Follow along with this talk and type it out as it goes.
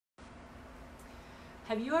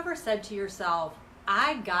Have you ever said to yourself,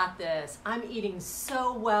 I got this, I'm eating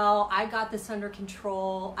so well, I got this under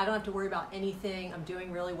control, I don't have to worry about anything, I'm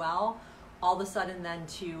doing really well, all of a sudden then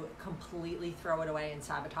to completely throw it away and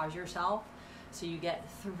sabotage yourself? So you get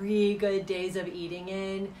 3 good days of eating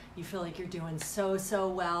in, you feel like you're doing so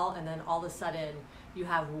well, and then all of a sudden you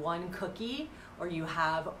have 1 cookie, or you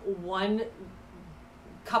have 1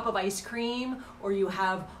 cup of ice cream, or you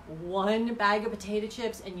have 1 bag of potato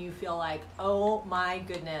chips, and you feel like, oh my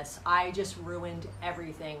goodness, I just ruined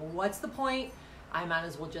everything. What's the point? I might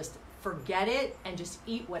as well just forget it and just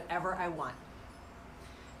eat whatever I want.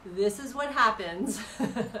 This is what happens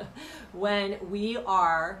when we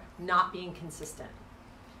are not being consistent.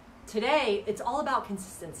 Today, it's all about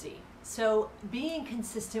consistency. So being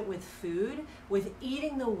consistent with food, with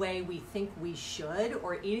eating the way we think we should,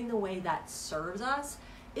 or eating the way that serves us,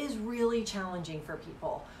 is really challenging for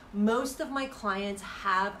people. Most of my clients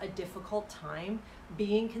have a difficult time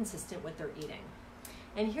being consistent with their eating.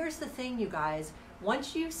 And here's the thing, you guys,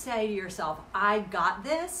 once you say to yourself, I got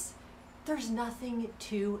this, there's nothing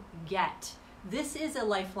to get. This is a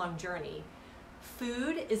lifelong journey.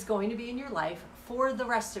 Food is going to be in your life for the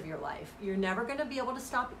rest of your life. You're never going to be able to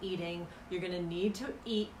stop eating. You're going to need to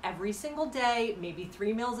eat every single day, maybe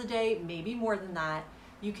 3 meals a day, maybe more than that.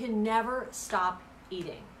 You can never stop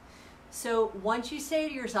eating. So once you say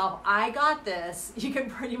to yourself, I got this, you can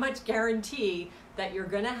pretty much guarantee that you're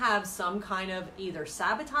going to have some kind of either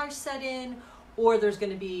sabotage set in, or there's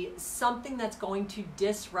going to be something that's going to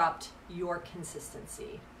disrupt your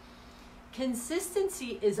consistency.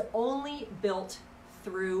 Consistency is only built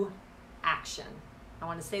through action. I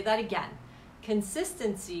want to say that again.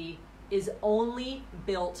 Consistency is only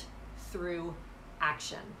built through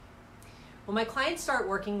action. When my clients start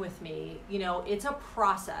working with me, it's a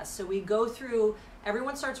process. So we go through,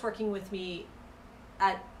 everyone starts working with me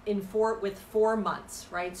with 4 months,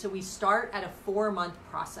 right? So we start at a 4-month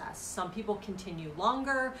process. Some people continue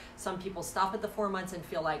longer. Some people stop at the 4 months and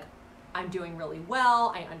feel like, I'm doing really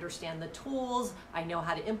well, I understand the tools, I know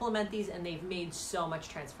how to implement these, and they've made so much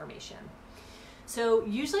transformation. So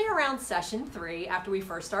usually around session 3, after we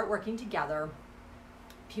first start working together,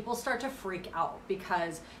 people start to freak out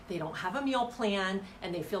because they don't have a meal plan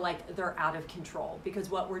and they feel like they're out of control. Because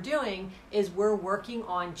what we're doing is we're working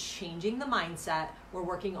on changing the mindset, we're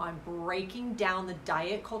working on breaking down the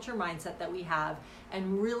diet culture mindset that we have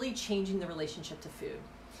and really changing the relationship to food.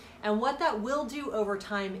 And what that will do over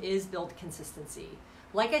time is build consistency.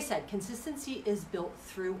 Like I said, consistency is built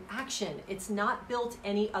through action. It's not built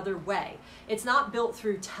any other way. It's not built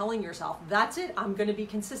through telling yourself, that's it, I'm gonna be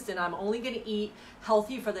consistent. I'm only gonna eat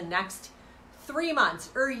healthy for the next 3 months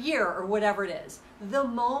or a year or whatever it is. The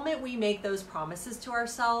moment we make those promises to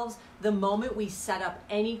ourselves, the moment we set up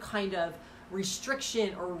any kind of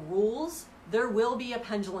restriction or rules, there will be a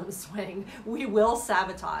pendulum swing. We will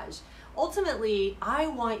sabotage. Ultimately, I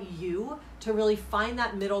want you to really find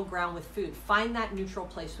that middle ground with food, find that neutral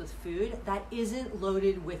place with food that isn't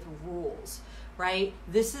loaded with rules, right?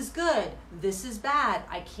 This is good, this is bad,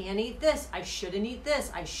 I can't eat this, I shouldn't eat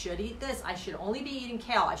this, I should eat this, I should only be eating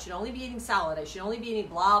kale, I should only be eating salad, I should only be eating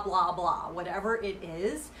blah, blah, blah, whatever it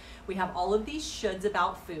is. We have all of these shoulds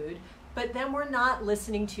about food, but then we're not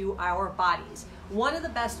listening to our bodies. One of the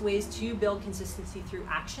best ways to build consistency through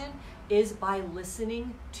action is by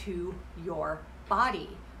listening to your body,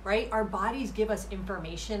 right? Our bodies give us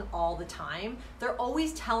information all the time. They're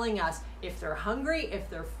always telling us if they're hungry, if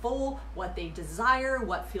they're full, what they desire,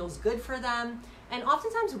 what feels good for them. And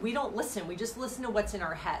oftentimes we don't listen. We just listen to what's in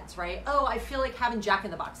our heads, right? Oh, I feel like having Jack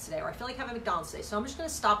in the Box today, or I feel like having McDonald's today, so I'm just gonna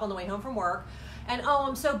stop on the way home from work. And oh,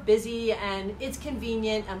 I'm so busy and it's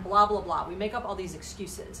convenient and blah, blah, blah. We make up all these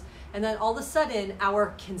excuses. And then all of a sudden,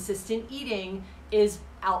 our consistent eating is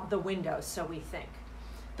out the window, so we think.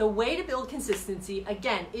 The way to build consistency,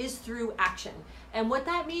 again, is through action. And what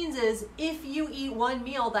that means is if you eat one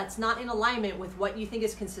meal that's not in alignment with what you think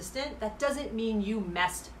is consistent, that doesn't mean you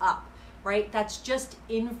messed up, right? That's just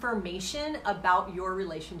information about your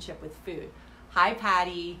relationship with food. Hi,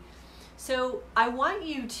 Patty. So I want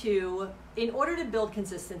you to, in order to build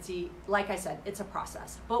consistency, like I said, it's a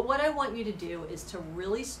process. But what I want you to do is to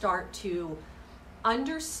really start to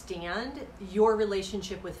understand your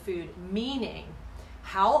relationship with food, meaning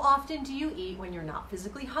how often do you eat when you're not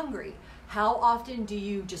physically hungry? How often do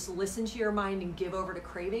you just listen to your mind and give over to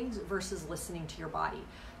cravings versus listening to your body?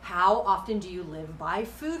 How often do you live by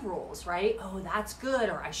food rules, right? Oh, that's good,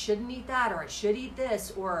 or I shouldn't eat that, or I should eat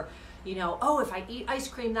this, or oh, if I eat ice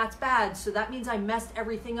cream, that's bad. So that means I messed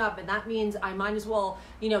everything up. And that means I might as well,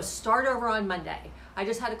 start over on Monday. I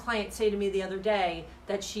just had a client say to me the other day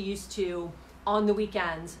that she used to on the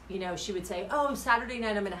weekends, you know, she would say, oh, Saturday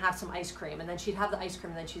night I'm going to have some ice cream. And then she'd have the ice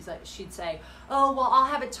cream, and then she'd say, oh, well, I'll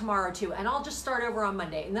have it tomorrow too, and I'll just start over on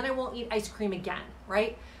Monday, and then I won't eat ice cream again,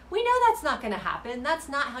 right? We know that's not going to happen. That's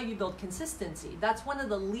not how you build consistency. That's one of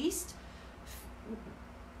the least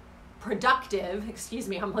productive, excuse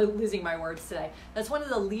me, I'm losing my words today. That's one of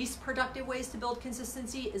the least productive ways to build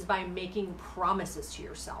consistency, is by making promises to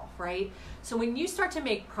yourself, right? So when you start to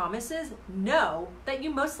make promises, know that you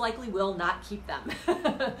most likely will not keep them.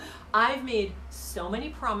 I've made so many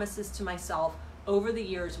promises to myself over the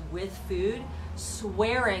years with food,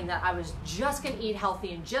 swearing that I was just gonna eat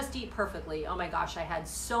healthy and just eat perfectly. Oh my gosh, I had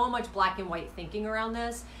so much black and white thinking around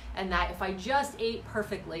this, and that if I just ate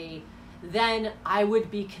perfectly, then I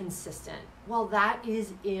would be consistent. Well, that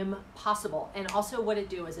is impossible. And also what it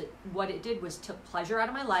did was took pleasure out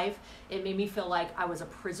of my life. It made me feel like I was a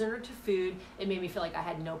prisoner to food. It made me feel like I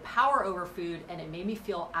had no power over food, and it made me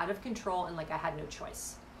feel out of control and like I had no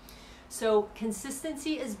choice. So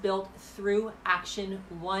consistency is built through action,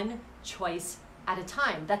 one choice at a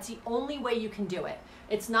time. That's the only way you can do it.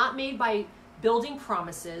 It's not made by building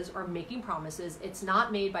promises or making promises. It's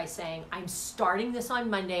not made by saying, I'm starting this on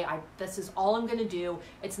Monday. This is all I'm gonna do.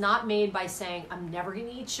 It's not made by saying, I'm never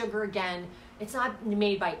gonna eat sugar again. It's not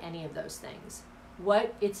made by any of those things.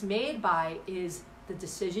 What it's made by is the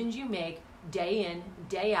decisions you make day in,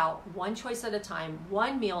 day out, one choice at a time,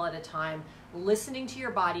 one meal at a time, listening to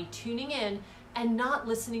your body, tuning in, and not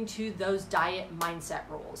listening to those diet mindset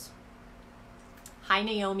rules. Hi,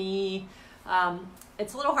 Naomi.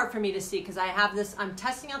 It's a little hard for me to see because I have this, I'm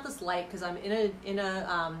testing out this light because I'm in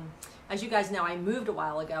a as you guys know, I moved a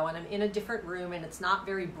while ago and I'm in a different room and it's not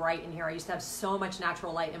very bright in here. I used to have so much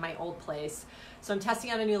natural light in my old place. So I'm testing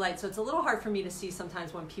out a new light. So it's a little hard for me to see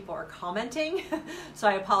sometimes when people are commenting. So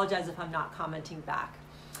I apologize if I'm not commenting back.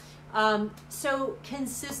 So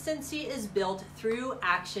consistency is built through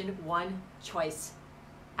action, one choice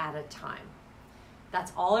at a time.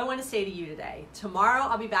 That's all I want to say to you today. Tomorrow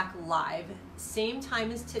I'll be back live, same time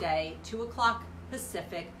as today, 2 o'clock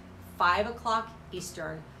Pacific, 5 o'clock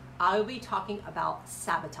Eastern. I will be talking about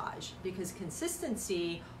sabotage, because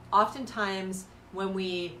consistency, oftentimes when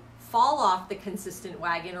we fall off the consistent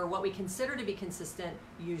wagon or what we consider to be consistent,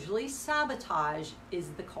 usually sabotage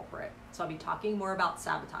is the culprit. So I'll be talking more about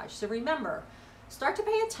sabotage. So remember, start to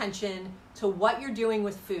pay attention to what you're doing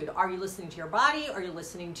with food. Are you listening to your body? Are you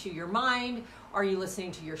listening to your mind? Are you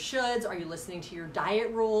listening to your shoulds? Are you listening to your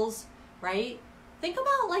diet rules, right? Think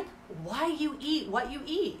about like why you eat, what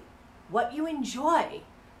you enjoy,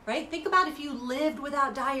 right? Think about if you lived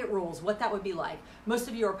without diet rules, what that would be like. Most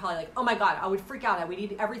of you are probably like, oh my God, I would freak out. I would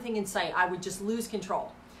eat everything in sight. I would just lose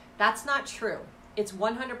control. That's not true. It's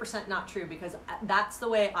 100% not true, because that's the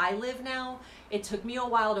way I live now. It took me a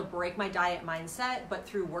while to break my diet mindset, but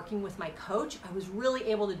through working with my coach, I was really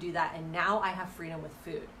able to do that. And now I have freedom with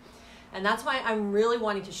food. And that's why I'm really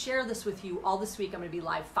wanting to share this with you all this week. I'm gonna be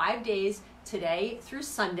live 5 days, today through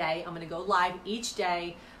Sunday. I'm gonna go live each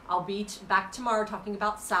day. I'll be back tomorrow talking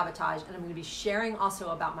about sabotage, and I'm gonna be sharing also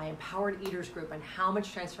about my Empowered Eaters group and how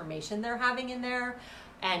much transformation they're having in there,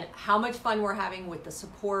 and how much fun we're having with the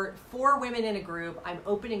support for women in a group. I'm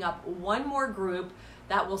opening up one more group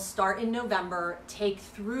that will start in November, take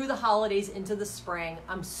through the holidays into the spring.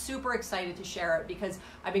 I'm super excited to share it because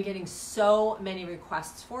I've been getting so many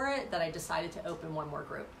requests for it that I decided to open one more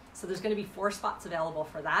group. So there's gonna be 4 spots available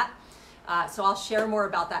for that. So I'll share more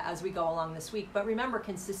about that as we go along this week. But remember,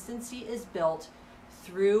 consistency is built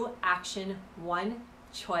through action, one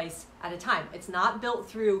choice at a time. It's not built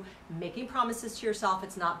through making promises to yourself.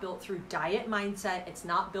 It's not built through diet mindset. It's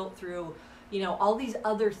not built through, you know, all these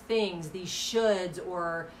other things, these shoulds,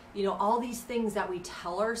 or, you know, all these things that we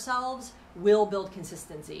tell ourselves will build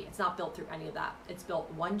consistency. It's not built through any of that. It's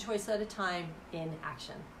built one choice at a time in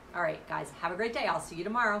action. All right, guys, have a great day. I'll see you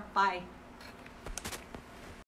tomorrow. Bye.